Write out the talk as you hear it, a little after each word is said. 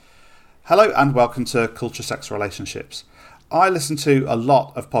Hello and welcome to Culture, Sex, Relationships. I listen to a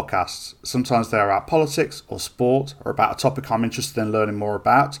lot of podcasts. Sometimes they're about politics or sport or about a topic I'm interested in learning more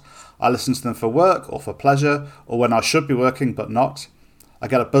about. I listen to them for work or for pleasure or when I should be working but not. I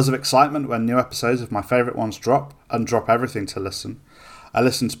get a buzz of excitement when new episodes of my favourite ones drop and drop everything to listen. I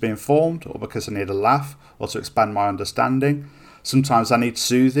listen to be informed or because I need a laugh or to expand my understanding. Sometimes I need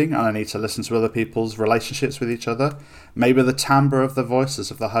soothing and I need to listen to other people's relationships with each other. Maybe the timbre of the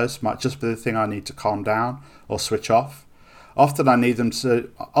voices of the host might just be the thing I need to calm down or switch off. Often I need them to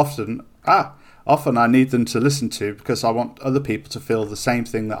listen to because I want other people to feel the same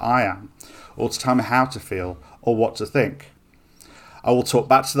thing that I am, or to tell me how to feel or what to think. I will talk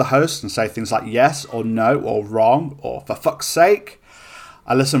back to the host and say things like yes or no or wrong or for fuck's sake.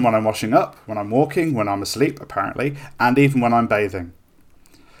 I listen when I'm washing up, when I'm walking, when I'm asleep apparently, and even when I'm bathing.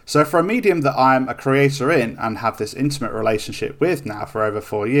 So for a medium that I'm a creator in and have this intimate relationship with now for over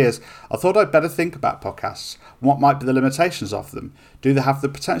 4 years, I thought I'd better think about podcasts. What might be the limitations of them? Do they have the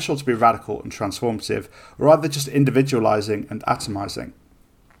potential to be radical and transformative, or are they just individualising and atomising?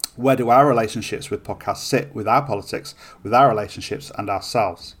 Where do our relationships with podcasts sit with our politics, with our relationships and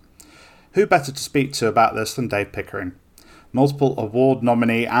ourselves? Who better to speak to about this than Dave Pickering? Multiple award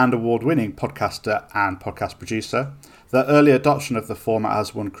nominee and award-winning podcaster and podcast producer. Their early adoption of the format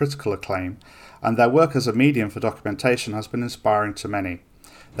has won critical acclaim, and their work as a medium for documentation has been inspiring to many.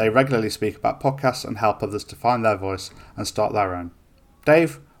 They regularly speak about podcasts and help others to find their voice and start their own.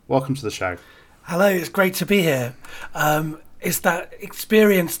 Dave, welcome to the show. Hello, it's great to be here. It's that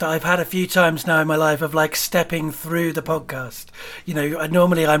experience that I've had a few times now in my life of like stepping through the podcast. You know,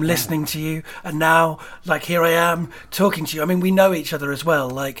 normally I'm listening to you, and now like here I am talking to you. I mean, we know each other as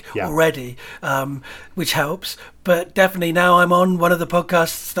well, already, which helps. But definitely now I'm on one of the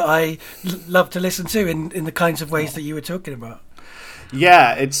podcasts that I love to listen to in the kinds of ways that you were talking about.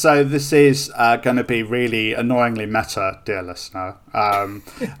 Yeah, this is going to be really annoyingly meta, dear listener,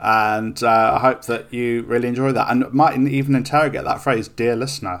 and I hope that you really enjoy that, and might even interrogate that phrase, dear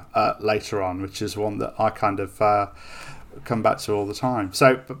listener, later on, which is one that I kind of come back to all the time.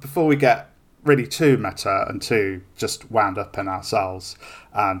 So, but before we get really too meta and too just wound up in ourselves,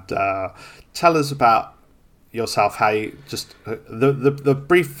 and tell us about yourself, how you just the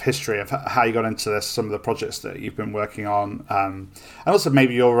brief history of how you got into this, some of the projects that you've been working on, and also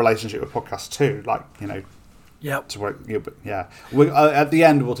maybe your relationship with podcasts too, like, you know. Yeah. To work, yeah. At the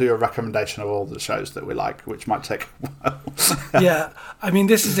end, we'll do a recommendation of all the shows that we like, which might take a while. Yeah, I mean,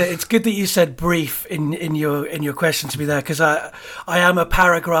 this is it. It's good that you said brief in your question to me there, because I am a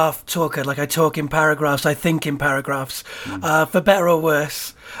paragraph talker. Like, I talk in paragraphs, I think in paragraphs, for better or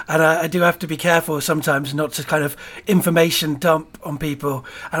worse. And I do have to be careful sometimes not to kind of information dump on people.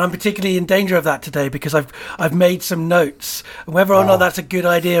 And I'm particularly in danger of that today because I've made some notes. And whether or not that's a good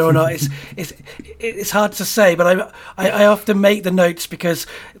idea or not, it's hard to say. But I often make the notes because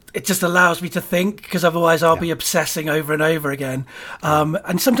it just allows me to think, because otherwise I'll be obsessing over and over again.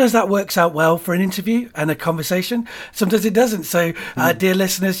 And sometimes that works out well for an interview and a conversation. Sometimes it doesn't. So, dear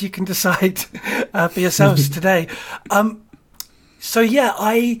listeners, you can decide for yourselves today. So yeah,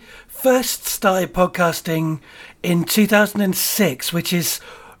 I first started podcasting in 2006, which is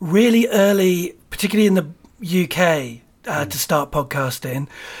really early, particularly in the UK, to start podcasting.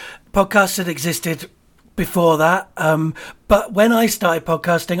 Podcasts had existed before that, but when I started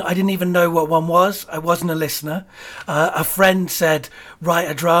podcasting, I didn't even know what one was. I wasn't a listener. A friend said, write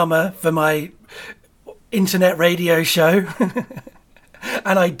a drama for my internet radio show.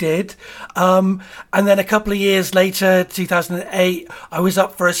 And I did. And then a couple of years later, 2008, I was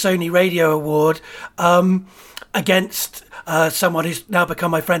up for a Sony Radio Award against someone who's now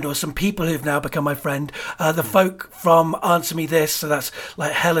become my friend, or some people who've now become my friend. The folk from Answer Me This, so that's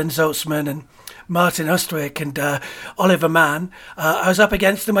like Helen Zaltzman and Martin Ustwick and Oliver Mann. I was up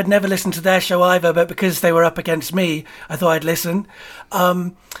against them. I'd never listened to their show either, but because they were up against me, I thought I'd listen.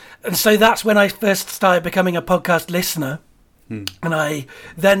 And so that's when I first started becoming a podcast listener. And I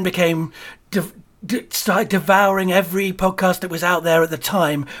then started devouring every podcast that was out there at the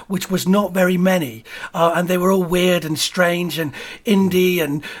time, which was not very many. And they were all weird and strange and indie,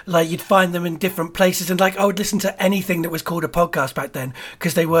 and like you'd find them in different places. And like I would listen to anything that was called a podcast back then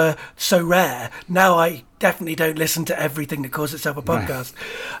because they were so rare. Now I definitely don't listen to everything that calls itself a podcast.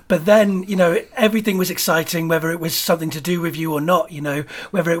 Right. But then, you know, everything was exciting, whether it was something to do with you or not, you know,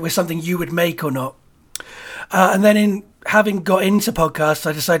 whether it was something you would make or not. And then having got into podcasts,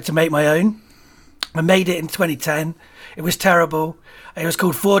 I decided to make my own. I made it in 2010. It was terrible. It was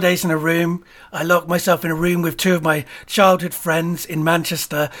called 4 Days in a Room. I locked myself in a room with two of my childhood friends in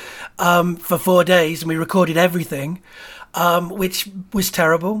Manchester for 4 days, and we recorded everything. which was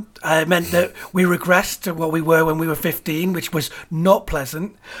terrible. It meant that we regressed to what we were when we were 15, which was not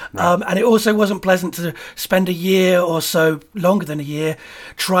pleasant. Right. And it also wasn't pleasant to spend a year or so, longer than a year,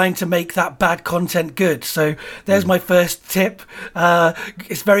 trying to make that bad content good. So there's my first tip.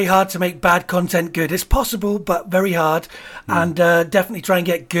 It's very hard to make bad content good. It's possible, but very hard. And definitely try and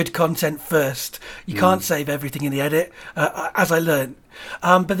get good content first. You can't save everything in the edit, as I learned.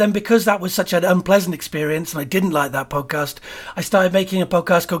 But then because that was such an unpleasant experience and I didn't like that podcast, I started making a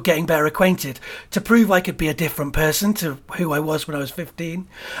podcast called Getting Better Acquainted to prove I could be a different person to who I was when I was 15,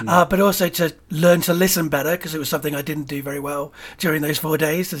 but also to learn to listen better, because it was something I didn't do very well during those 4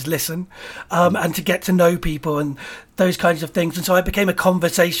 days, is listen, and to get to know people and those kinds of things. And so I became a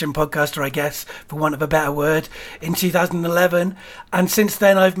conversation podcaster, I guess, for want of a better word, in 2011. And since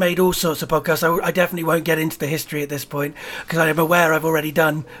then, I've made all sorts of podcasts. I definitely won't get into the history at this point, because I'm aware I've already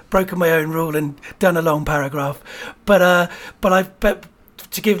broken my own rule and done a long paragraph. But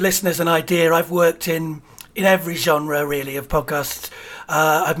to give listeners an idea, I've worked in every genre, really, of podcasts.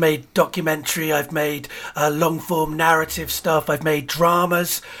 I've made documentary, I've made long-form narrative stuff, I've made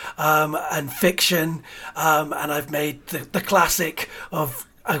dramas and fiction, and I've made the classic of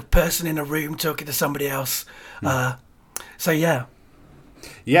a person in a room talking to somebody else. So, yeah.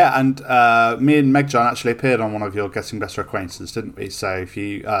 Yeah, and me and Meg John actually appeared on one of your Getting Better Acquainted, didn't we? So if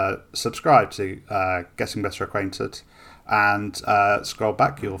you subscribe to Getting Better Acquainted and scroll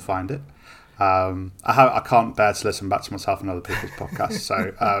back, you'll find it. I can't bear to listen back to myself and other people's podcasts,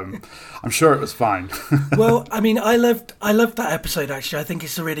 so I'm sure it was fine. Well, I mean, I loved that episode, actually. I think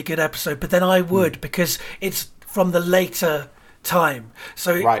it's a really good episode, but then I would, because it's from the later time.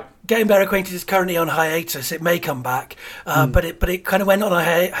 So right. Getting Better Acquainted is currently on hiatus. It may come back, but it kind of went on a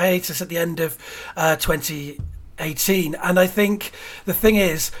hiatus at the end of 2018. And I think the thing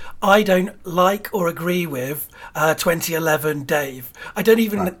is, I don't like or agree with 2011 Dave. I don't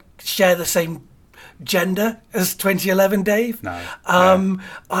even share the same gender as 2011 Dave. No.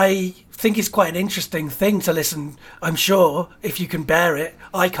 I think it's quite an interesting thing to listen, I'm sure, if you can bear it.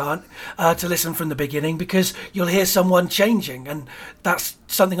 I can't, to listen from the beginning, because you'll hear someone changing, and that's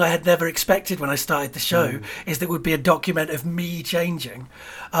something I had never expected when I started the show, is that it would be a document of me changing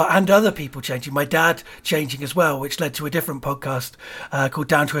and other people changing, my dad changing as well, which led to a different podcast called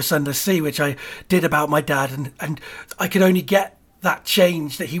Down to a Sunless Sea, which I did about my dad, and I could only get that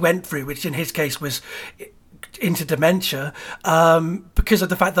change that he went through, which in his case was into dementia, because of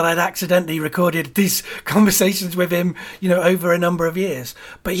the fact that I'd accidentally recorded these conversations with him, over a number of years.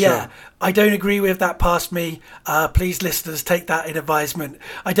 But yeah, sure. I don't agree with that past me. Please, listeners, take that in advisement.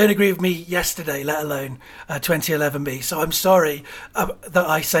 I don't agree with me yesterday, let alone 2011 me. So I'm sorry that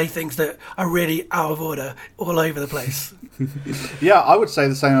I say things that are really out of order all over the place. Yeah, I would say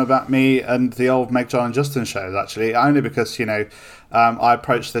the same about me and the old Meg, John and Justin shows, actually, only because, I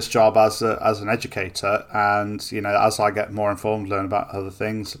approach this job as an educator, and, as I get more informed, learn about other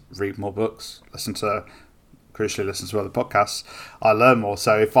things, read more books, crucially listen to other podcasts, I learn more.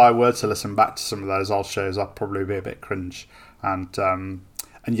 So if I were to listen back to some of those old shows, I'd probably be a bit cringe and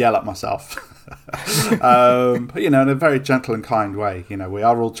yell at myself. But, in a very gentle and kind way. We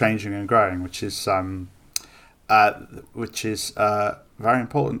are all changing and growing, which is very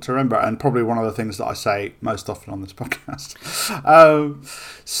important to remember, and probably one of the things that I say most often on this podcast.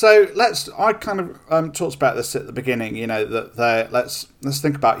 So I kind of talked about this at the beginning, let's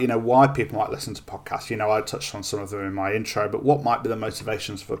think about, why people might listen to podcasts. I touched on some of them in my intro, but what might be the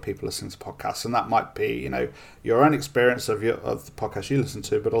motivations for people listening to podcasts? And that might be, your own experience of the podcast you listen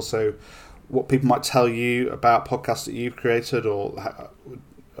to, but also what people might tell you about podcasts that you've created, or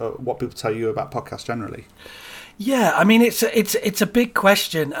what people tell you about podcasts generally. Yeah, I mean, it's a big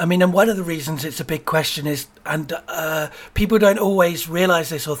question. I mean, and one of the reasons it's a big question is, and people don't always realise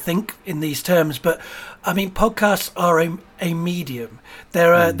this or think in these terms, but I mean, podcasts are a medium.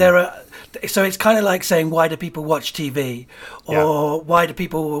 So it's kind of like saying, why do people watch TV, or why do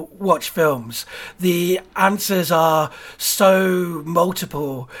people watch films? The answers are so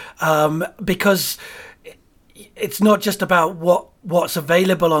multiple, because it's not just about what's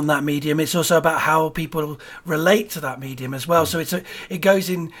available on that medium, it's also about how people relate to that medium as well. So it goes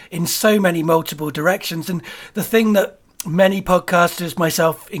in so many multiple directions. And the thing that many podcasters,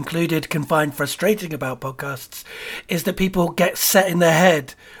 myself included, can find frustrating about podcasts is that people get set in their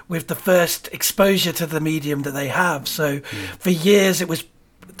head with the first exposure to the medium that they have. So for years it was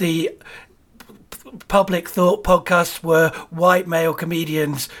the public thought podcasts were white male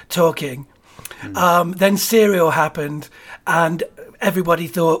comedians talking. Then Serial happened, and everybody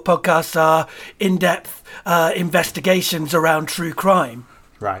thought podcasts are in-depth investigations around true crime.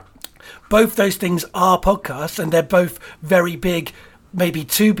 Right. both those things are podcasts, and they're both very big, maybe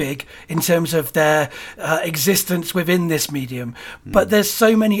too big in terms of their existence within this medium. But there's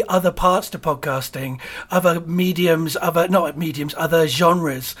so many other parts to podcasting, other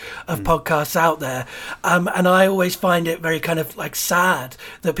genres of podcasts out there. And I always find it very kind of like sad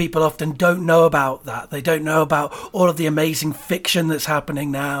that people often don't know about that. They don't know about all of the amazing fiction that's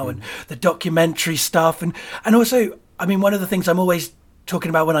happening now and the documentary stuff. And also, I mean, one of the things I'm always talking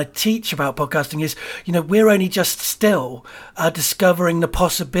about when I teach about podcasting is, you know, we're only just still discovering the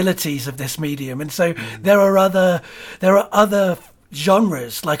possibilities of this medium, and so there are other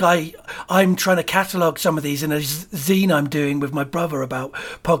genres. Like I'm trying to catalogue some of these in a zine I'm doing with my brother about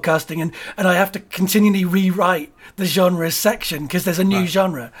podcasting, and I have to continually rewrite the genres section because there's a new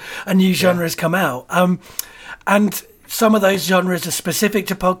genre has come out, and some of those genres are specific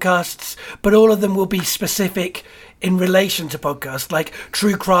to podcasts, but all of them will be specific in relation to podcasts. Like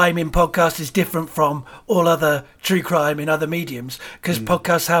true crime in podcasts is different from all other true crime in other mediums, because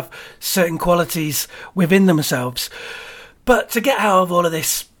podcasts have certain qualities within themselves. But to get out of all of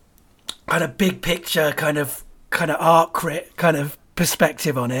this kind of big picture, kind of art crit kind of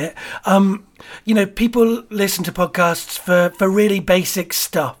perspective on it, you know, people listen to podcasts for really basic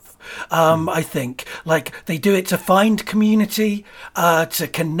stuff. I think, like, they do it to find community, to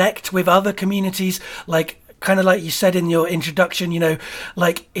connect with other communities, like kind of like you said in your introduction, you know,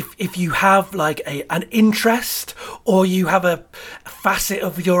 like if you have like an interest, or you have a facet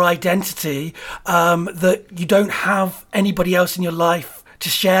of your identity that you don't have anybody else in your life to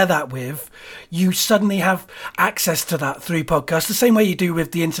share that with, you suddenly have access to that through podcasts, the same way you do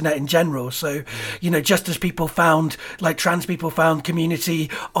with the internet in general. So, you know, just as people found, like trans people found community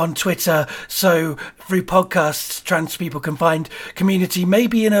on Twitter, so through podcasts, trans people can find community,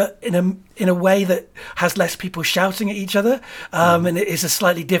 maybe in a way that has less people shouting at each other, and it is a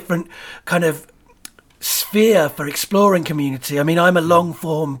slightly different kind of sphere for exploring community. I mean, I'm a long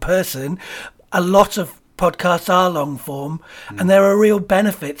form person. A lot of podcasts are long form, and there are real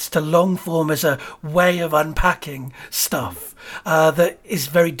benefits to long form as a way of unpacking stuff that is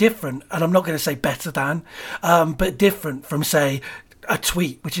very different. And I'm not going to say better than, but different from, say, a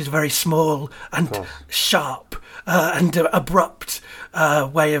tweet, which is a very small and sharp and abrupt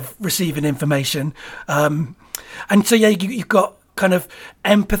way of receiving information. And so, yeah, you've got kind of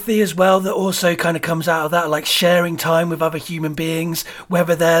empathy as well that also kind of comes out of that, like sharing time with other human beings,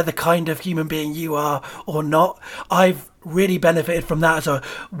 whether they're the kind of human being you are or not. I've really benefited from that as a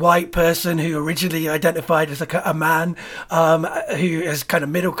white person who originally identified as a man, who is kind of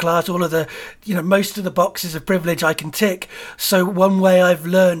middle class, all of the, you know, most of the boxes of privilege I can tick. So one way I've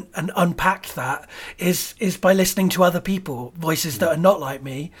learned and unpacked that is by listening to other people, voices that are not like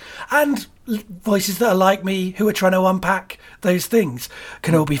me, and voices that are like me who are trying to unpack those things,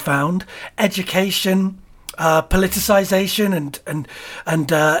 can all be found. Education, politicization,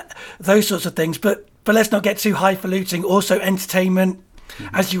 and those sorts of things. But let's not get too highfalutin. Also, entertainment,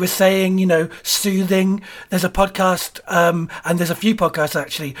 as you were saying, you know, soothing. There's a podcast, and there's a few podcasts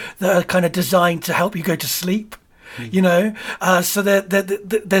actually that are kind of designed to help you go to sleep. You know, so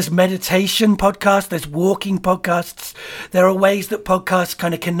there's meditation podcasts, there's walking podcasts. There are ways that podcasts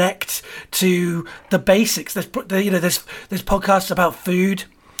kind of connect to the basics. There's podcasts about food.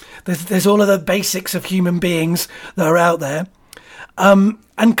 There's all of the basics of human beings that are out there. And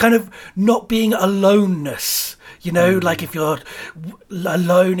kind of not being aloneness, you know, like if you're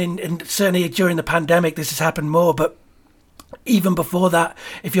alone, and certainly during the pandemic, this has happened more, but even before that,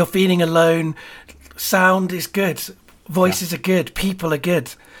 if you're feeling alone, sound is good, voices are good, people are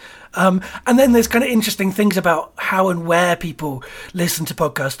good. And then there's kind of interesting things about how and where people listen to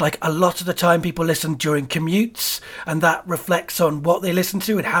podcasts. Like a lot of the time people listen during commutes, and that reflects on what they listen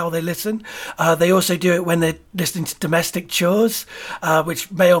to and how they listen. They also do it when they're listening to domestic chores,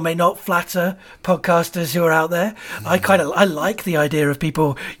 which may or may not flatter podcasters who are out there. I like the idea of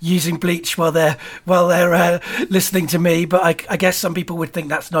people using bleach while they're listening to me, but I guess some people would think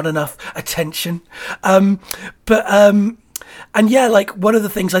that's not enough attention. And yeah, like one of the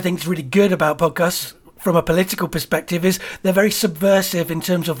things I think is really good about podcasts from a political perspective is they're very subversive in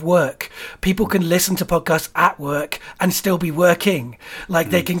terms of work. People can listen to podcasts at work and still be working.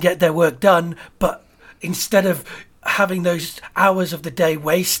 Like they can get their work done, but instead of having those hours of the day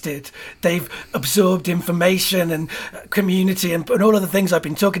wasted, they've absorbed information and community and all of the things I've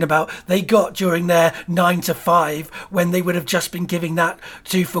been talking about they got during their 9 to 5, when they would have just been giving that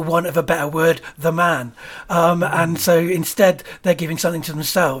to, for want of a better word, the man. And so instead they're giving something to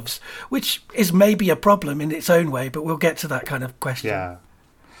themselves, which is maybe a problem in its own way, but we'll get to that kind of question. Yeah.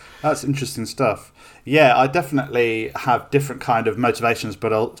 That's interesting stuff. Yeah, I definitely have different kind of motivations,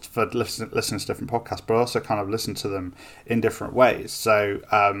 but for listening to different podcasts, but I also kind of listen to them in different ways. So,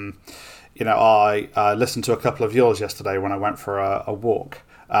 I listened to a couple of yours yesterday when I went for a walk.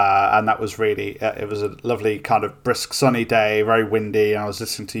 And that was really, it was a lovely kind of brisk sunny day, very windy, and I was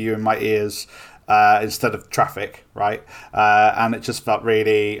listening to you in my ears instead of traffic, right? And it just felt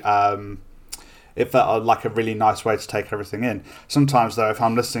really, it felt like a really nice way to take everything in. Sometimes, though, if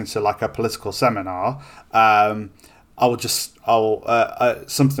I'm listening to like a political seminar,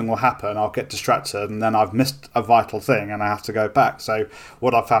 something will happen, I'll get distracted, and then I've missed a vital thing and I have to go back. So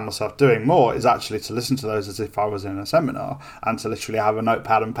what I found myself doing more is actually to listen to those as if I was in a seminar, and to literally have a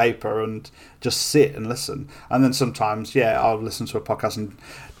notepad and paper and just sit and listen. And then sometimes, I'll listen to a podcast and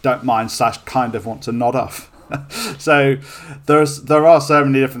don't mind / kind of want to nod off. So there are so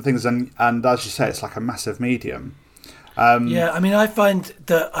many different things, and as you say, it's like a massive medium. I mean, I find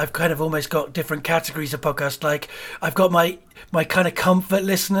that I've kind of almost got different categories of podcasts. Like, I've got my kind of comfort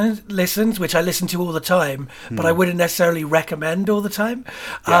listens, which I listen to all the time, but I wouldn't necessarily recommend all the time.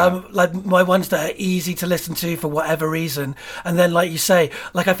 Like my ones that are easy to listen to for whatever reason. And then, like you say,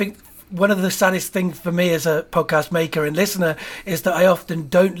 like I think one of the saddest things for me as a podcast maker and listener is that I often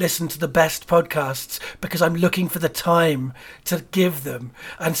don't listen to the best podcasts because I'm looking for the time to give them.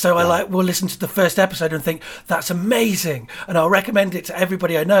 And so I will listen to the first episode and think, that's amazing. And I'll recommend it to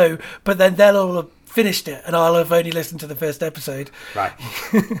everybody I know, but then they'll all have finished it and I'll have only listened to the first episode. Right.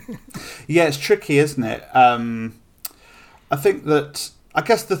 Yeah, it's tricky, isn't it? I think that... I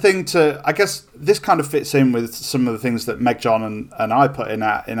guess this kind of fits in with some of the things that Meg John and I put in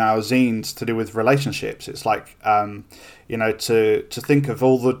our zines to do with relationships. It's like, to think of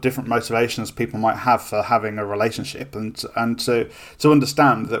all the different motivations people might have for having a relationship, and to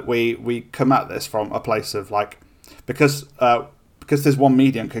understand that we come at this from a place of like, because this one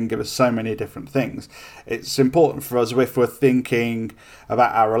medium can give us so many different things. It's important for us, if we're thinking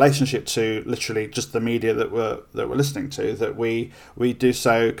about our relationship to literally just the media that we're listening to, that we do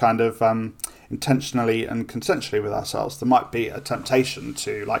so kind of intentionally and consensually with ourselves. There might be a temptation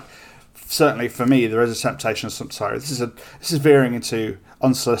to, like, certainly for me, there is a temptation. Sorry, this is veering into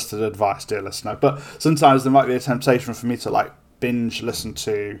unsolicited advice, dear listener. But sometimes there might be a temptation for me to like binge listen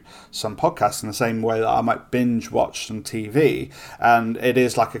to some podcasts in the same way that I might binge watch some TV, and it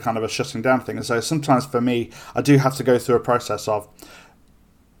is like a kind of a shutting down thing. And so sometimes for me, I do have to go through a process of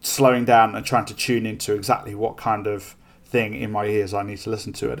slowing down and trying to tune into exactly what kind of thing in my ears I need to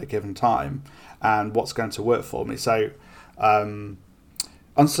listen to at a given time and what's going to work for me. So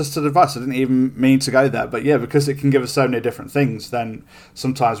unsolicited advice, I didn't even mean to go there, but yeah, because it can give us so many different things, then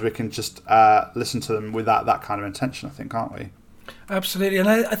sometimes we can just listen to them without that kind of intention, I think, can't we? Absolutely. And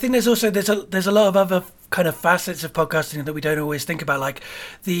I think there's a lot of other kind of facets of podcasting that we don't always think about, like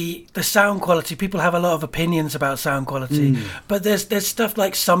the sound quality. People have a lot of opinions about sound quality, but there's stuff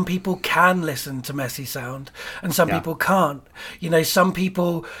like some people can listen to messy sound and some people can't. Some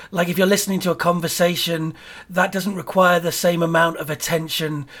people, like if you're listening to a conversation, that doesn't require the same amount of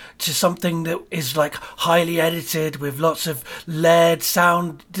attention to something that is like highly edited with lots of layered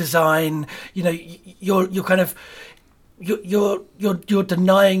sound design. You're kind of... You're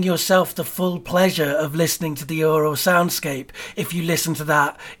denying yourself the full pleasure of listening to the aural soundscape if you listen to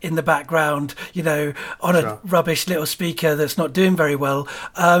that in the background, on a rubbish little speaker that's not doing very well.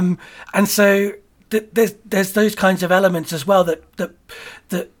 And so there's those kinds of elements as well that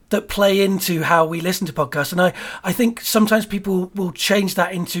play into how we listen to podcasts. And I think sometimes people will change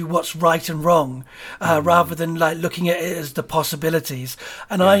that into what's right and wrong, rather than like looking at it as the possibilities.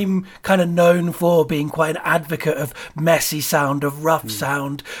 And I'm kind of known for being quite an advocate of messy sound, of rough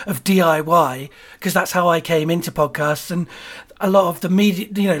sound, of DIY, because that's how I came into podcasts. And a lot of the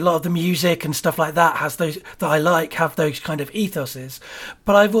media, a lot of the music and stuff like that have those kind of ethoses.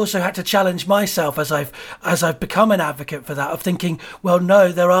 But I've also had to challenge myself as I've become an advocate for that, of thinking, well,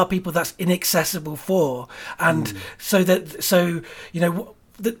 no, there are people that's inaccessible for, and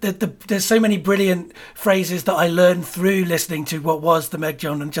there's so many brilliant phrases that I learned through listening to what was the Meg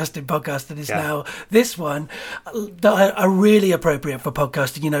John and Justin podcast and is now this one, that are really appropriate for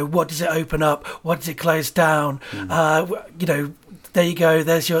podcasting. What does it open up? What does it close down? There you go.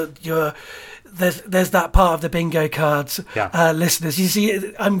 There's your there's that part of the bingo cards, listeners. You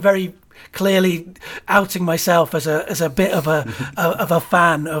see, I'm very clearly outing myself as a bit of a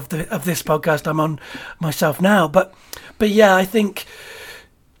fan of this podcast I'm on myself now. But yeah, I think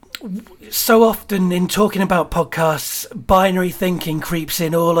so often in talking about podcasts, binary thinking creeps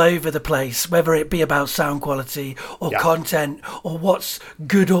in all over the place, whether it be about sound quality or content or what's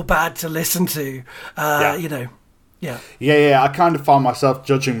good or bad to listen to, Yeah. I kind of find myself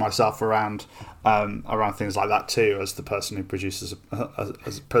judging myself around things like that too, as the person who produces a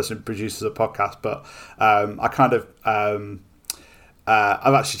podcast. But I kind of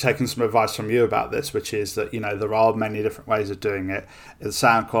I've actually taken some advice from you about this, which is that there are many different ways of doing it. The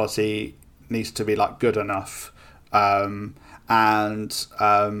sound quality needs to be like good enough,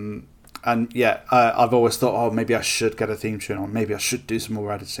 I've always thought, maybe I should get a theme tune, or maybe I should do some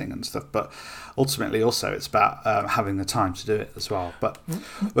more editing and stuff. But ultimately, also, it's about having the time to do it as well. But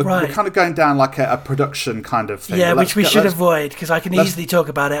we're kind of going down like a production kind of thing. Yeah, which we should avoid, because I can easily talk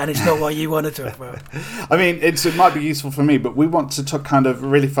about it, and it's not what you want to talk about. I mean, it might be useful for me, but we want to kind of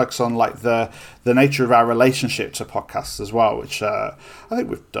really focus on like the nature of our relationship to podcasts as well, which I think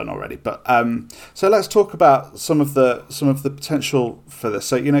we've done already. But so let's talk about some of the potential for this.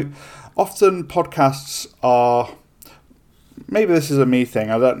 So often podcasts are, maybe this is a me thing,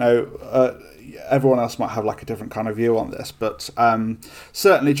 I don't know, everyone else might have like a different kind of view on this, but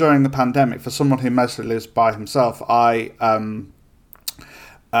certainly during the pandemic, for someone who mostly lives by himself, I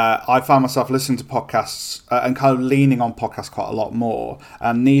found myself listening to podcasts and kind of leaning on podcasts quite a lot more,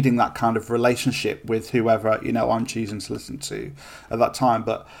 and needing that kind of relationship with whoever I'm choosing to listen to at that time.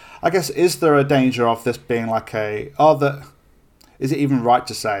 But I guess, is there a danger of this being like is it even right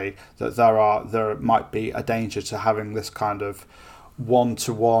to say that there might be a danger to having this kind of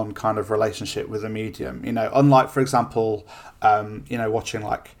one-to-one kind of relationship with a medium? Unlike, for example, watching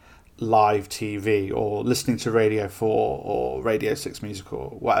like live TV or listening to Radio 4 or Radio 6 Music or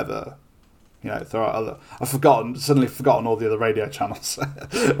whatever. There are other. Suddenly forgotten all the other radio channels,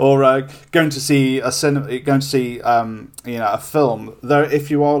 or going to see a film. There, if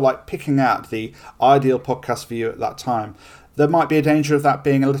you are like picking out the ideal podcast for you at that time, there might be a danger of that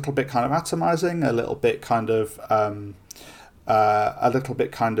being a little bit kind of atomizing, a little bit kind of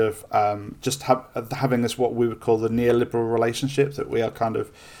just having this what we would call the neoliberal relationship, that we are kind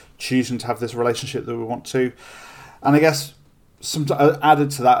of choosing to have this relationship that we want to. And I guess added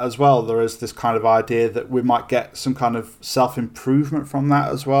to that as well, there is this kind of idea that we might get some kind of self-improvement from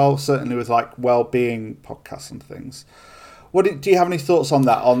that as well, certainly with like well-being podcasts and things. Do you have any thoughts on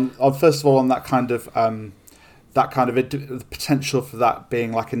that? On first of all, on that kind of the potential for that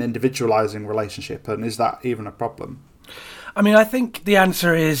being like an individualizing relationship, and is that even a problem? I mean, I think the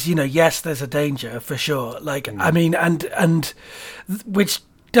answer is, yes, there's a danger for sure. Like, I mean, and which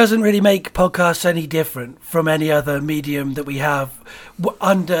doesn't really make podcasts any different from any other medium that we have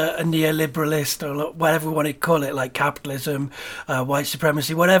under a neoliberalist, or whatever we want to call it, like capitalism, white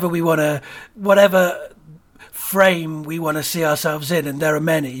supremacy, whatever frame we want to see ourselves in, and there are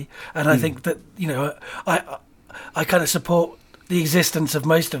many. And I think that, I kind of support the existence of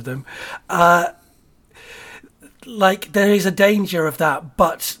most of them. Like, there is a danger of that,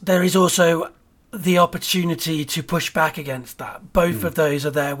 but there is also the opportunity to push back against that. Both of those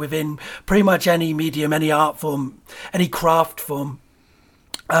are there within pretty much any medium, any art form, any craft form.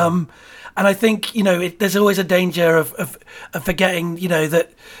 And I think, there's always a danger of forgetting, that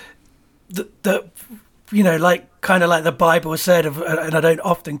like kind of like the Bible said, and I don't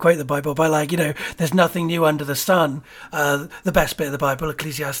often quote the Bible, but like, there's nothing new under the sun. The best bit of the Bible,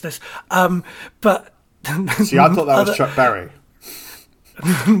 Ecclesiastes. But see, I thought that was Chuck Berry.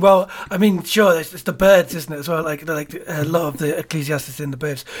 Well, I mean, sure, it's the birds, isn't it, as well? Like a lot of the Ecclesiastes in the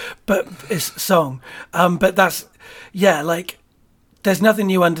birds, but it's song. But that's, like, there's nothing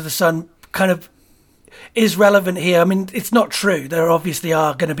new under the sun kind of is relevant here. I mean, it's not true. There obviously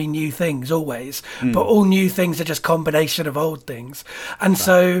are going to be new things always, but all new things are just combination of old things. And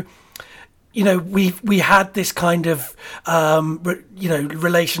so, we had this kind of,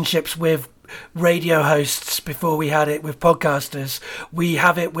 relationships with radio hosts before we had it with podcasters. We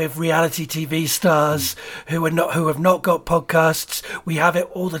have it with reality TV stars who have not got podcasts. We have it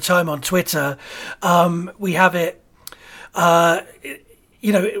all the time on Twitter. We have it,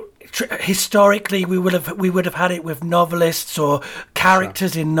 historically we would have had it with novelists or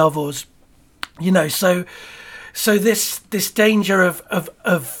characters in novels. So this danger of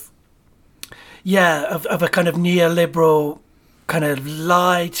a kind of neoliberal kind of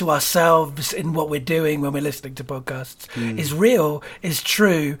lie to ourselves in what we're doing when we're listening to podcasts is real, is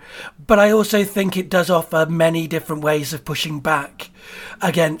true, but I also think it does offer many different ways of pushing back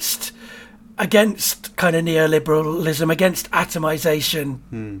against kind of neoliberalism, against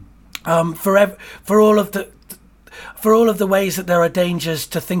atomization, for all of the ways that there are dangers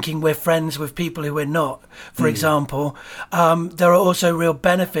to thinking we're friends with people who we're not, for example. There are also real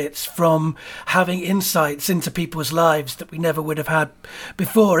benefits from having insights into people's lives that we never would have had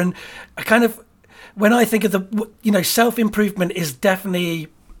before. And I kind of, when I think of the, self-improvement is definitely,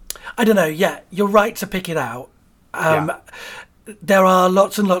 I don't know, yeah, you're right to pick it out. There are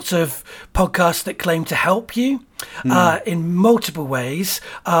lots and lots of podcasts that claim to help you in multiple ways.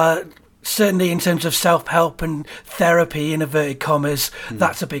 Certainly in terms of self-help and therapy, in inverted commas,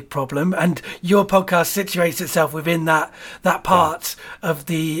 that's a big problem. And your podcast situates itself within that part of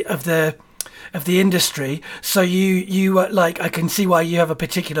the industry. So you like, I can see why you have a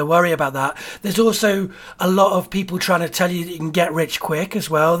particular worry about that. There's also a lot of people trying to tell you that you can get rich quick as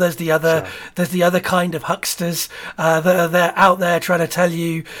well. There's the other kind of hucksters that are there out there trying to tell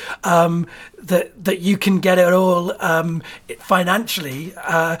you that you can get it all financially,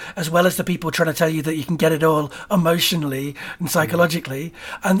 as well as the people trying to tell you that you can get it all emotionally and psychologically,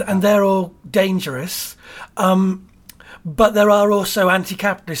 and they're all dangerous. But there are also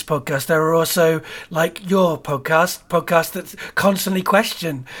anti-capitalist podcasts. There are also, like your podcasts that constantly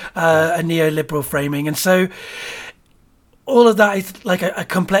question a neoliberal framing. And so all of that is like a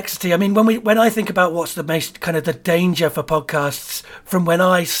complexity. I mean, when I think about what's the most kind of the danger for podcasts from when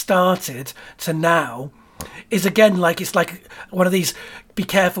I started to now, is again, like, it's like one of these be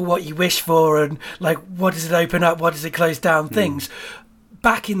careful what you wish for, and like, what does it open up, what does it close down things.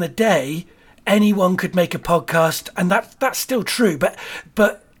 Back in the day, anyone could make a podcast, and that's still true, but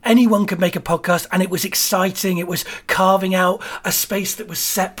anyone could make a podcast, and it was exciting. It was carving out a space that was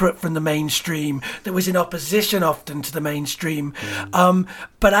separate from the mainstream, that was in opposition often to the mainstream.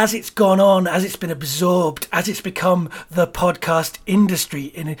 But as it's gone on, as it's been absorbed, as it's become the podcast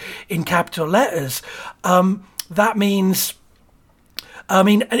industry in capital letters, that means, I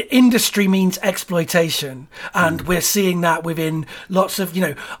mean, industry means exploitation, and we're seeing that within lots of,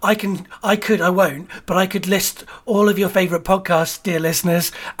 I could list all of your favourite podcasts, dear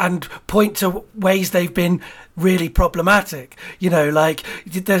listeners, and point to ways they've been really problematic. Like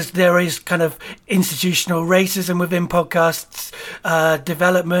there is kind of institutional racism within podcasts,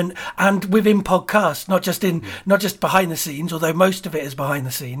 development, and within podcasts, not just behind the scenes, although most of it is behind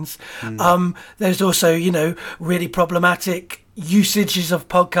the scenes. There's also, really problematic usages of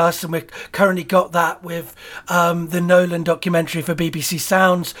podcasts, and we've currently got that with the Nolan documentary for BBC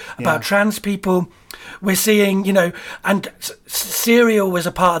Sounds about trans people. We're seeing, and Serial was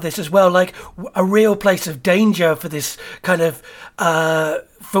a part of this as well, like a real place of danger for this kind of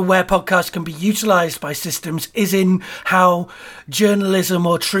for where podcasts can be utilised by systems is in how journalism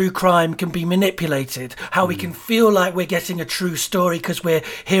or true crime can be manipulated, how we can feel like we're getting a true story because we're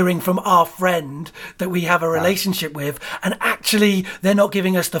hearing from our friend that we have a relationship with, and actually they're not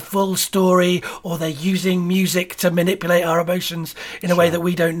giving us the full story, or they're using music to manipulate our emotions in a way that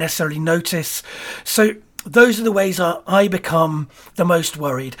we don't necessarily notice. So those are the ways I become the most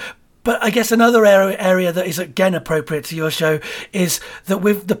worried. But I guess another area that is again appropriate to your show is that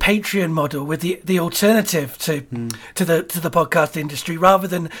with the Patreon model, with the alternative to the podcast industry, rather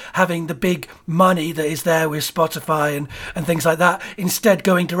than having the big money that is there with Spotify and things like that, instead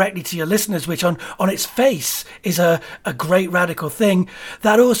going directly to your listeners, which on its face is a great radical thing.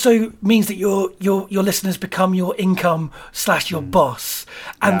 That also means that your listeners become your income / your boss,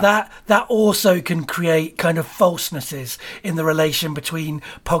 and that also can create kind of falsenesses in the relation between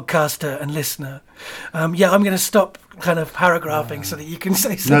podcaster and listener. I'm going to stop kind of paragraphing so that you can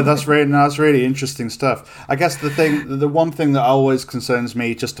say something. No, that's really interesting stuff. I guess the one thing that always concerns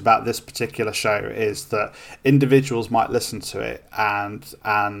me just about this particular show is that individuals might listen to it and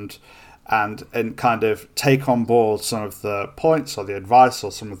kind of take on board some of the points or the advice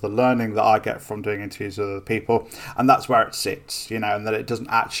or some of the learning that I get from doing interviews with other people, and that's where it sits, and that it doesn't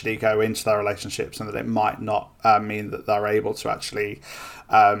actually go into their relationships, and that it might not mean that they're able to actually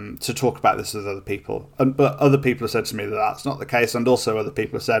to talk about this with other people. But other people have said to me that that's not the case, and also other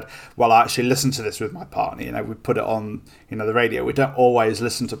people have said, well, I actually listen to this with my partner, we put it on the radio. We don't always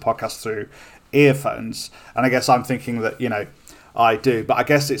listen to podcasts through earphones, and I guess I'm thinking that I do, but I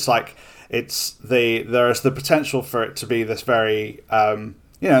guess it's like there is the potential for it to be this very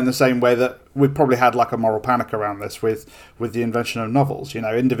in the same way that we probably had like a moral panic around this with the invention of novels,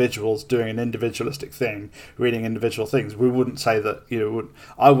 individuals doing an individualistic thing, reading individual things. We wouldn't say that,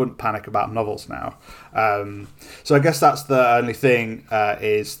 I wouldn't panic about novels now. So I guess that's the only thing,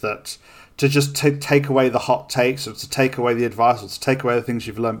 is that to just take away the hot takes, or to take away the advice, or to take away the things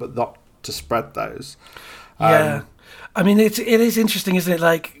you've learned, but not to spread those. I mean, it is interesting, isn't it?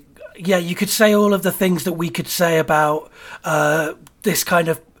 Like, you could say all of the things that we could say about this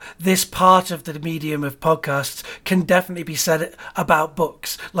part of the medium of podcasts can definitely be said about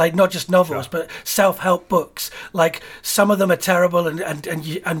books, like not just novels, but self-help books. Like some of them are terrible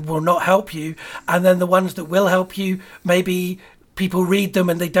and will not help you, and then the ones that will help you, maybe people read them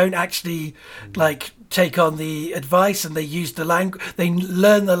and they don't actually like take on the advice and they use the language, they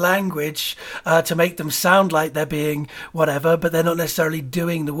learn the language to make them sound like they're being whatever, but they're not necessarily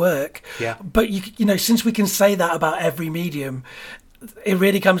doing the work. Yeah. But you know, since we can say that about every medium, it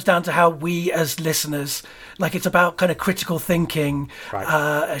really comes down to how we as listeners, like, it's about kind of critical thinking.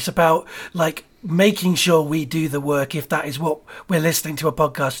 Right. It's about like making sure we do the work if that is what we're listening to a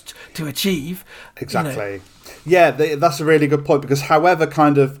podcast to achieve. Exactly. You know. Yeah, that's a really good point, because however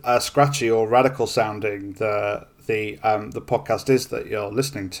kind of scratchy or radical sounding the podcast is that you're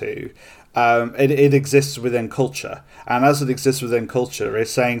listening to, it exists within culture, and as it exists within culture,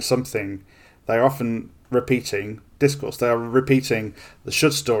 it's saying something. They're often repeating discourse. They are repeating the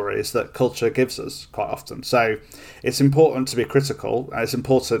should stories that culture gives us quite often. So it's important to be critical, and it's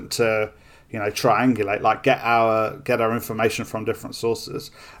important to, you know, triangulate, like get our information from different sources.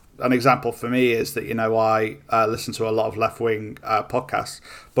 An example for me is that, you know, I listen to a lot of left-wing podcasts,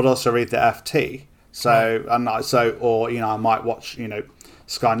 but also read the FT. So or, you know, I might watch, you know,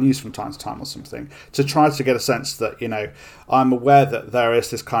 Sky News from time to time or something, to try to get a sense that, you know, I'm aware that there is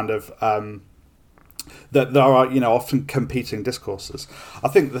this kind of that there are, you know, often competing discourses. I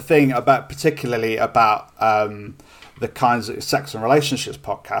think the thing particularly about the kinds of sex and relationships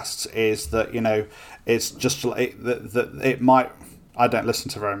podcasts is that, you know, it's just that it might. I don't listen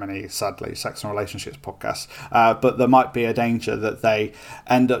to very many, sadly, sex and relationships podcasts, but there might be a danger that they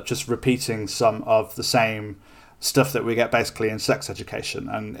end up just repeating some of the same stuff that we get basically in sex education,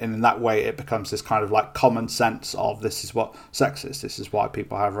 and in that way it becomes this kind of like common sense of this is what sex is, this is why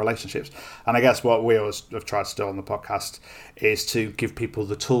people have relationships. And I guess what we always have tried to do on the podcast is to give people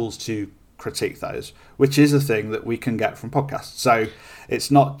the tools to critique those, which is a thing that we can get from podcasts. So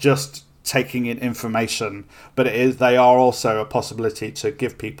it's not just taking in information, but they are also a possibility to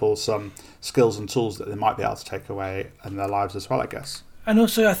give people some skills and tools that they might be able to take away in their lives as well, I guess. And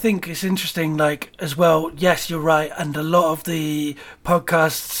also, I think it's interesting, like, as well, yes, you're right, and a lot of the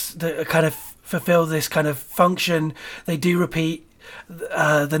podcasts that kind of fulfill this kind of function, they do repeat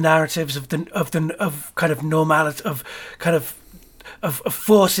the narratives of kind of normality, of kind of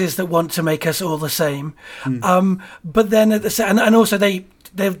forces that want to make us all the same. But then at the and also they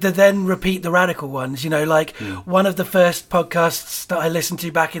then repeat the radical ones, you know, like one of the first podcasts that I listened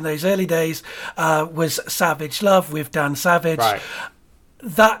to back in those early days was Savage Love with Dan Savage. Right.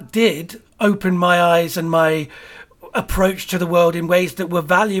 That did open my eyes and my approach to the world in ways that were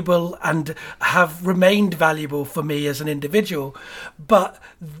valuable and have remained valuable for me as an individual. But,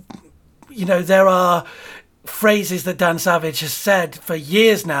 you know, there are phrases that Dan Savage has said for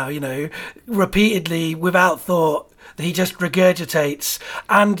years now, you know, repeatedly without thought, that he just regurgitates.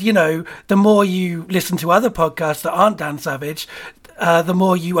 And, you know, the more you listen to other podcasts that aren't Dan Savage, the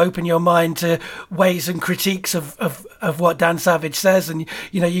more you open your mind to ways and critiques of what Dan Savage says, and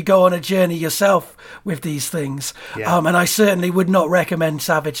you know, you go on a journey yourself with these things. Yeah. And I certainly would not recommend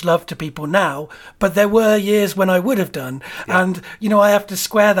Savage Love to people now, but there were years when I would have done. Yeah. And you know, I have to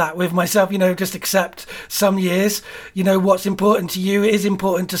square that with myself, you know, just accept some years, you know, what's important to you is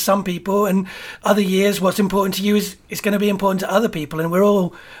important to some people, and other years what's important to you is going to be important to other people, and we're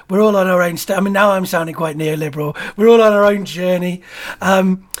all on our own I mean, now I'm sounding quite neoliberal. We're all on our own journey.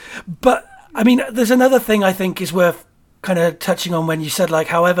 But I mean, there's another thing I think is worth kind of touching on when you said, like,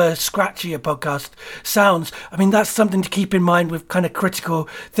 however scratchy a podcast sounds. I mean, that's something to keep in mind with kind of critical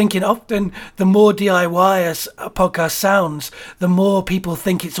thinking. Often the more DIY as a podcast sounds, the more people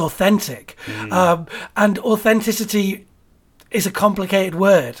think it's authentic. And authenticity is a complicated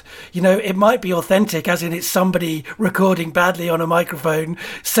word. You know, it might be authentic as in it's somebody recording badly on a microphone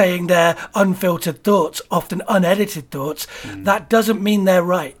saying their unfiltered thoughts, often unedited thoughts. That doesn't mean they're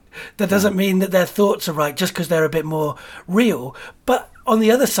right. That doesn't mean that their thoughts are right just because they're a bit more real. But on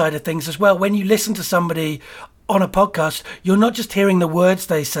the other side of things as well, when you listen to somebody on a podcast, you're not just hearing the words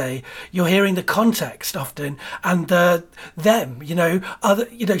they say, you're hearing the context often, and them, you know,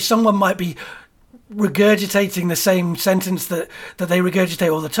 someone might be regurgitating the same sentence that they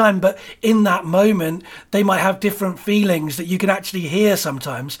regurgitate all the time, but in that moment they might have different feelings that you can actually hear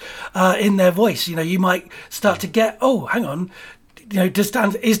sometimes in their voice. You know, you might start to get, oh, hang on, you know,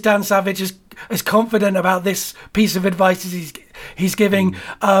 is Dan Savage as confident about this piece of advice as he's giving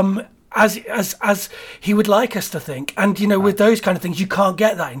as he would like us to think. And you know, with those kind of things, you can't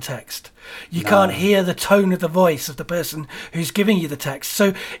get that in text. You can't hear the tone of the voice of the person who's giving you the text.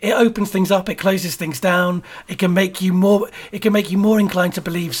 So it opens things up, it closes things down. It can make you more inclined to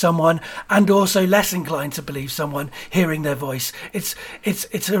believe someone, and also less inclined to believe someone hearing their voice. It's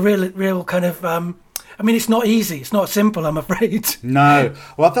a real kind of I mean, it's not easy. It's not simple, I'm afraid. No.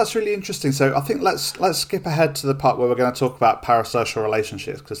 Well, that's really interesting. So I think let's skip ahead to the part where we're going to talk about parasocial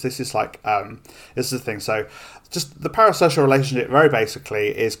relationships, because this is like this is the thing. So just the parasocial relationship, very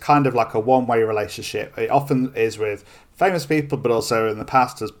basically, is kind of like a one-way relationship. It often is with famous people, but also in the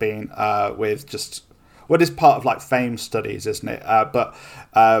past has been with just what is part of like fame studies, isn't it? But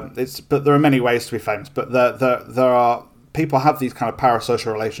there are many ways to be famous. But there are people have these kind of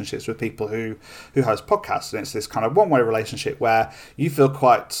parasocial relationships with people who host podcasts, and it's this kind of one-way relationship where we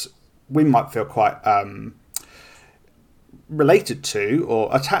might feel quite related to or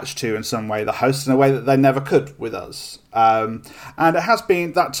attached to in some way the host in a way that they never could with us. And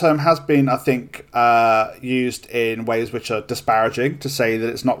that term has been, I think, used in ways which are disparaging to say that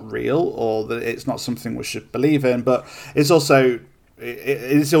it's not real or that it's not something we should believe in, but it is also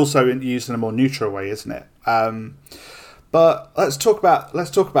used in a more neutral way, isn't it? But let's talk about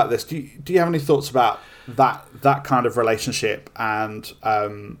this. Do you have any thoughts about that kind of relationship? And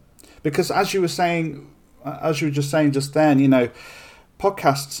because as you were just saying just then,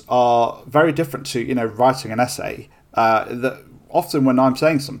 podcasts are very different to writing an essay. That often when I'm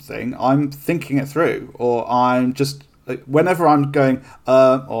saying something, I'm thinking it through, or I'm just whenever I'm going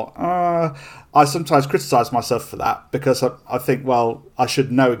I sometimes criticize myself for that because I think, well, I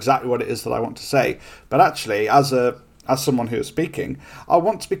should know exactly what it is that I want to say. But actually, as someone who is speaking, I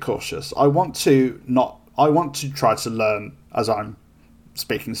want to be cautious. I want to try to learn as I'm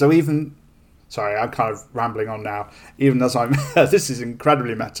speaking. So sorry, I'm kind of rambling on now. Even as I'm, this is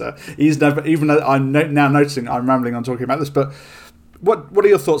incredibly meta. Even though I'm now noticing I'm rambling on talking about this. But what are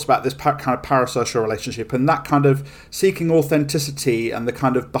your thoughts about this kind of parasocial relationship and that kind of seeking authenticity and the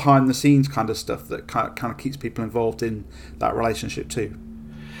kind of behind the scenes kind of stuff that kind of keeps people involved in that relationship too?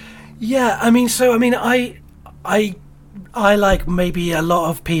 Yeah, I like maybe a lot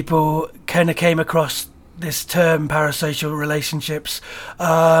of people kind of came across this term parasocial relationships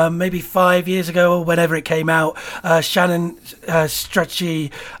maybe 5 years ago or whenever it came out. Shannon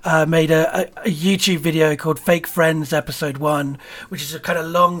Strachey made a YouTube video called Fake Friends Episode 1, which is a kind of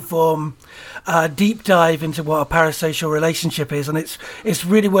long form deep dive into what a parasocial relationship is, and it's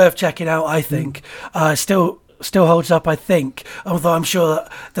really worth checking out, I think. Still holds up, I think, although I'm sure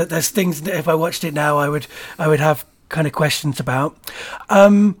that there's things that if I watched it now I would have kind of questions about.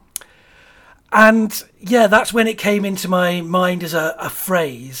 And yeah, that's when it came into my mind as a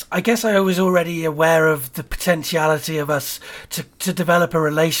phrase. I guess I was already aware of the potentiality of us to develop a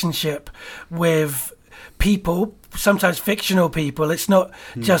relationship with people, sometimes fictional people. It's not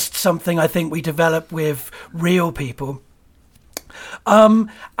just something I think we develop with real people. And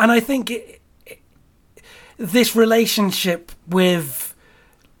I think this relationship with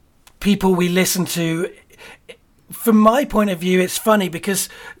people we listen to, from my point of view, it's funny because,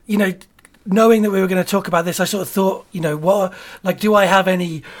 knowing that we were going to talk about this, I sort of thought, do I have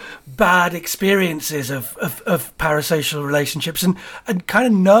any bad experiences of parasocial relationships? And kind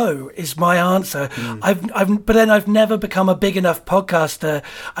of no is my answer. But then I've never become a big enough podcaster,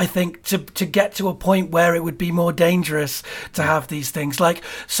 I think, to get to a point where it would be more dangerous to have these things. Like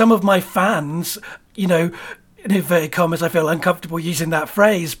some of my fans, in inverted commas, I feel uncomfortable using that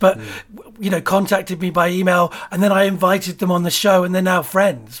phrase, but contacted me by email, and then I invited them on the show, and they're now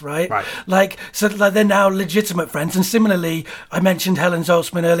friends, right? So they're now legitimate friends. And similarly, I mentioned Helen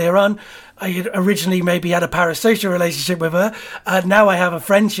Zaltzman earlier on. I originally maybe had a parasocial relationship with her. Now I have a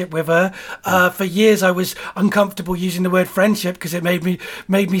friendship with her. For years, I was uncomfortable using the word friendship because it made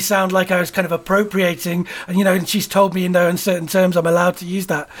me sound like I was kind of appropriating. And and she's told me in no uncertain terms I'm allowed to use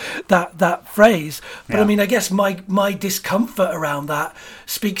that phrase. But I guess my discomfort around that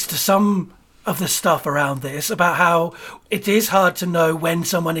speaks to some of the stuff around this about how it is hard to know when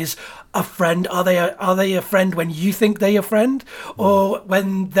someone is a friend. Are they a friend when you think they're your friend, or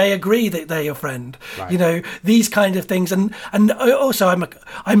when they agree that they're your friend? Right. These kind of things. And also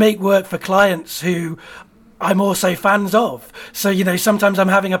I make work for clients who I'm also fans of. So, sometimes I'm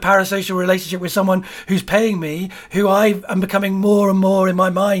having a parasocial relationship with someone who's paying me, who I am becoming more and more in my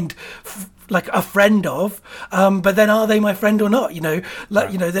mind like a friend of, but then are they my friend or not?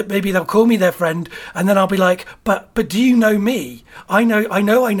 That maybe they'll call me their friend, and then I'll be like, but do you know me? I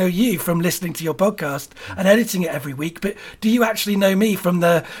know you from listening to your podcast and editing it every week, but do you actually know me from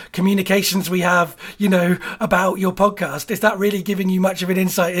the communications we have, about your podcast? Is that really giving you much of an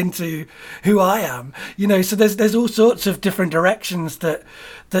insight into who I am? So there's all sorts of different directions that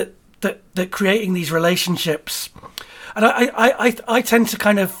creating these relationships, and I tend to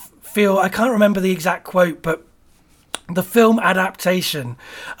kind of feel, I can't remember the exact quote, but the film adaptation,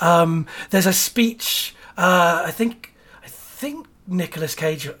 there's a speech, I think Nicolas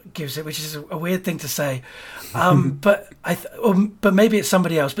Cage gives it, which is a weird thing to say. But but maybe it's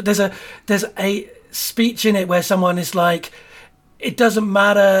somebody else. But there's a speech in it where someone is like, it doesn't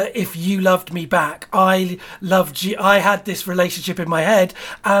matter if you loved me back. I loved you. I had this relationship in my head,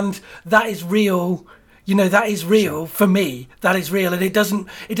 and that is real. You know, that is real for me. That is real, and it doesn't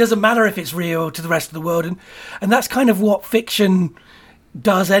matter if it's real to the rest of the world. And that's kind of what fiction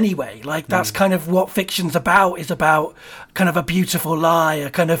does anyway. Like, that's kind of what fiction's about. Is about kind of a beautiful lie, a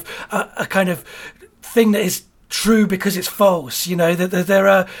kind of thing that is true because it's false. You know, that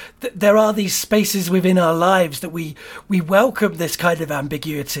there are these spaces within our lives that we welcome this kind of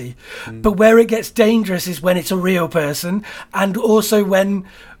ambiguity, but where it gets dangerous is when it's a real person, and also when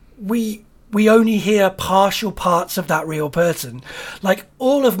we only hear partial parts of that real person. Like,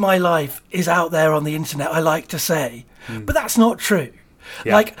 all of my life is out there on the internet, I like to say, but that's not true.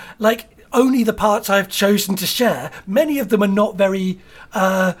 Yeah. Like only the parts I've chosen to share, many of them are not very,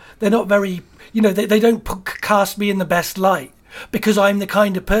 they're not very, you know, they don't cast me in the best light, because I'm the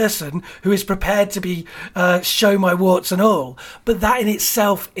kind of person who is prepared to be show my warts and all. But that in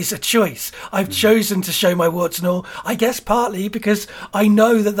itself is a choice. I've chosen to show my warts and all, I guess partly because I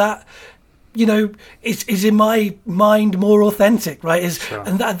know that you know, is in my mind more authentic, right?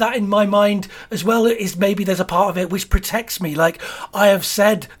 And that in my mind as well is, maybe there's a part of it which protects me. Like, I have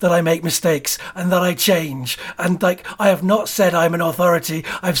said that I make mistakes and that I change, and like, I have not said I'm an authority.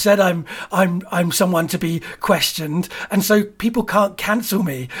 I've said I'm someone to be questioned, and so people can't cancel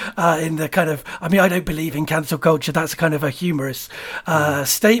me in the kind of. I mean, I don't believe in cancel culture. That's kind of a humorous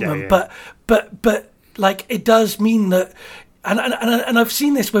statement, but like, it does mean that. And I've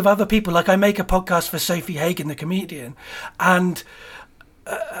seen this with other people. Like, I make a podcast for Sophie Hagen, the comedian, and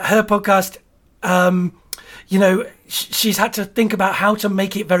her podcast, you know, she's had to think about how to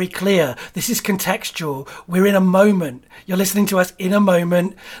make it very clear. This is contextual. We're in a moment. You're listening to us in a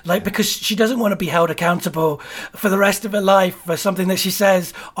moment, like, because she doesn't want to be held accountable for the rest of her life for something that she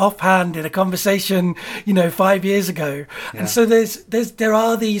says offhand in a conversation, you know, 5 years ago. Yeah. And so there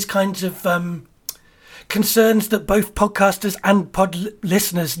are these kinds of concerns that both podcasters and pod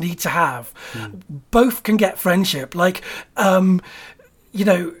listeners need to have. Both can get friendship. Like, you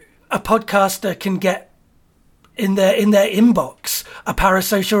know, a podcaster can get in their inbox a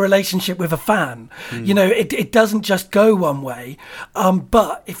parasocial relationship with a fan. You know, it doesn't just go one way.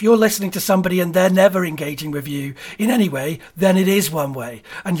 But if you're listening to somebody and they're never engaging with you in any way, then it is one way,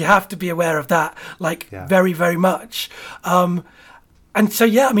 and you have to be aware of that. Like, very, very much. And so,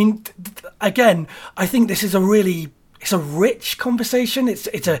 yeah, I mean, again, I think this is it's a rich conversation.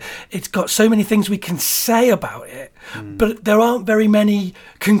 It's got so many things we can say about it, but there aren't very many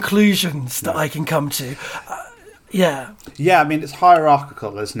conclusions that I can come to. Yeah. I mean, it's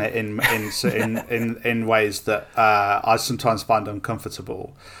hierarchical, isn't it? In ways that I sometimes find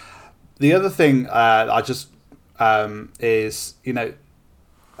uncomfortable. The other thing I just is, you know.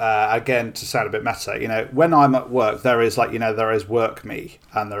 Again, to sound a bit meta, you know, when I'm at work, there is work me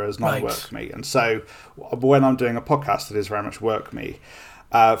and there is non-work me. And so when I'm doing a podcast, it is very much work me.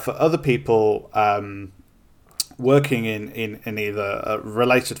 For other people working in either a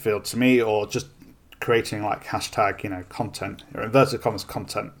related field to me or just creating like hashtag, you know, content, or inverted commas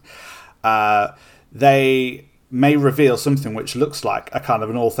content, they may reveal something which looks like a kind of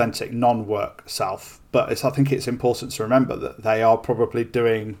an authentic non-work self. But I think it's important to remember that they are probably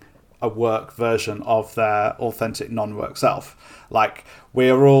doing a work version of their authentic non-work self. Like,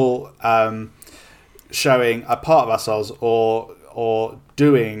 we're all showing a part of ourselves or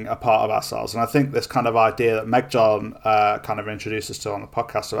doing a part of ourselves. And I think this kind of idea that Meg John kind of introduced us to on the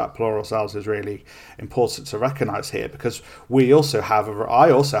podcast about plural selves is really important to recognise here, because I also have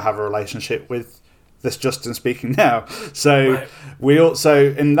a relationship with this Justin speaking now. So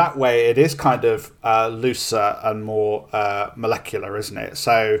in that way, it is kind of looser and more molecular, isn't it?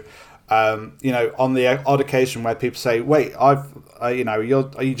 So, you know, on the odd occasion where people say, wait, are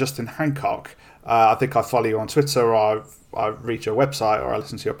you Justin Hancock? I think I follow you on Twitter, or I read your website, or I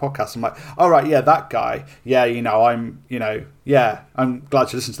listen to your podcast. I'm like, all right, yeah, that guy. Yeah, you know, I'm glad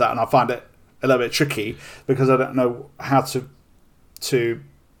you listened to that. And I find it a little bit tricky because I don't know how to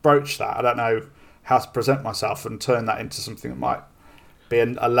broach that. I don't know how to present myself and turn that into something that might be a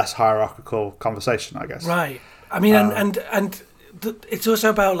less hierarchical conversation, I guess. Right. I mean, and it's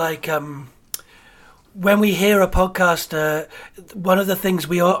also about, like, when we hear a podcaster, one of the things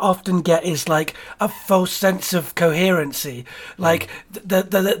we often get is like a false sense of coherency. Like,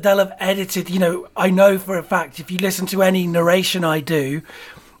 they'll have edited, you know, I know for a fact, if you listen to any narration I do,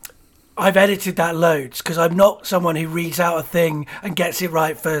 I've edited that loads because I'm not someone who reads out a thing and gets it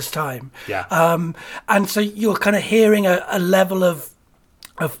right first time. Yeah. And so you're kind of hearing a level of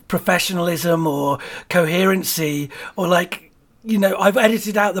professionalism or coherency, or like, you know, I've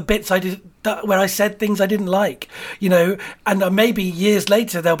edited out the bits I did where I said things I didn't like, you know, and maybe years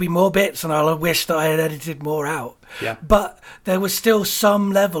later there'll be more bits and I'll wish that I had edited more out. Yeah. But there was still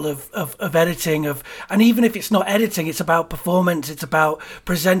some level of editing and even if it's not editing, it's about performance, it's about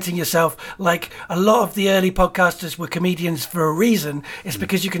presenting yourself. Like a lot of the early podcasters were comedians for a reason. It's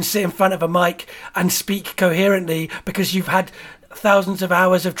because you can sit in front of a mic and speak coherently because you've had thousands of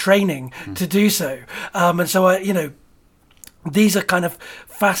hours of training to do so. And so I, you know, these are kind of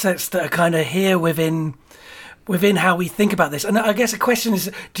facets that are kind of here within how we think about this. And I guess the question is,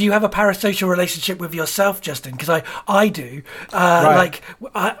 do you have a parasocial relationship with yourself, Justin? Because I do. Right.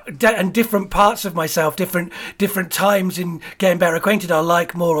 And different parts of myself, different times in getting better acquainted, I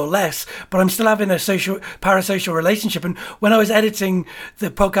like more or less, but I'm still having a parasocial relationship. And when I was editing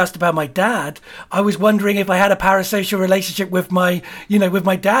the podcast about my dad, I was wondering if I had a parasocial relationship with my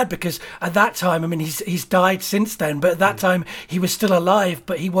dad, because at that time, I mean, he's died since then, but at that time he was still alive,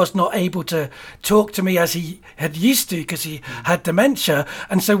 but he was not able to talk to me as he had used to because he had dementia.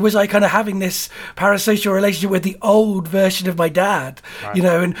 And so was I kind of having this parasocial relationship with the old version of my dad, right. You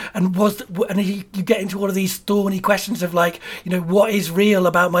know, and you get into all of these thorny questions of like, you know, what is real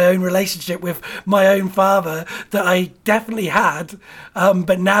about my own relationship with my own father that I definitely had,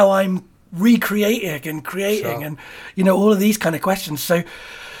 but now I'm recreating and creating, sure. And, you know, all of these kind of questions. So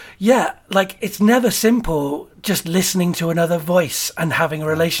yeah, like it's never simple just listening to another voice and having a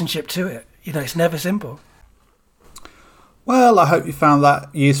relationship to it. You know, it's never simple. Well, I hope you found that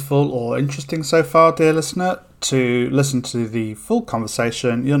useful or interesting so far, dear listener. To listen to the full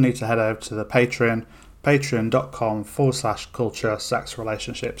conversation, you'll need to head over to the Patreon, patreon.com/culture, sex,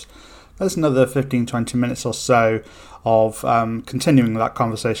 relationships. There's another 15-20 minutes or so of continuing that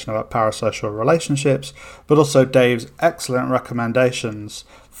conversation about parasocial relationships, but also Dave's excellent recommendations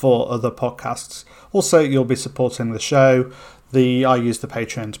for other podcasts. Also, you'll be supporting the show. I use the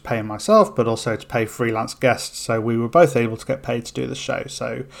Patreon to pay myself, but also to pay freelance guests. So we were both able to get paid to do the show.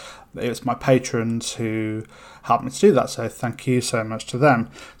 So it was my patrons who helped me to do that. So thank you so much to them.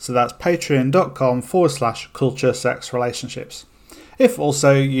 So that's patreon.com/culture, sex, relationships. If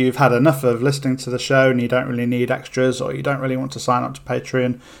also you've had enough of listening to the show and you don't really need extras, or you don't really want to sign up to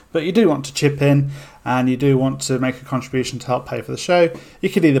Patreon, but you do want to chip in and you do want to make a contribution to help pay for the show, you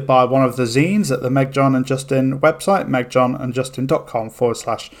could either buy one of the zines at the Meg, John and Justin website,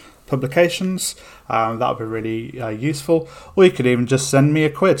 megjohnandjustin.com/publications. That would be really useful. Or you could even just send me a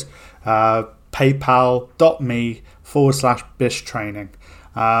quid. paypal.me/bish training.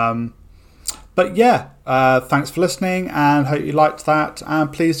 But yeah, thanks for listening and hope you liked that.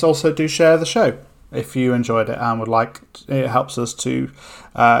 And please also do share the show if you enjoyed it and would like. It helps us to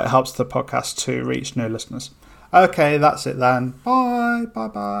helps the podcast to reach new listeners. Okay, that's it then. Bye.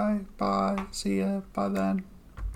 See ya. Bye then.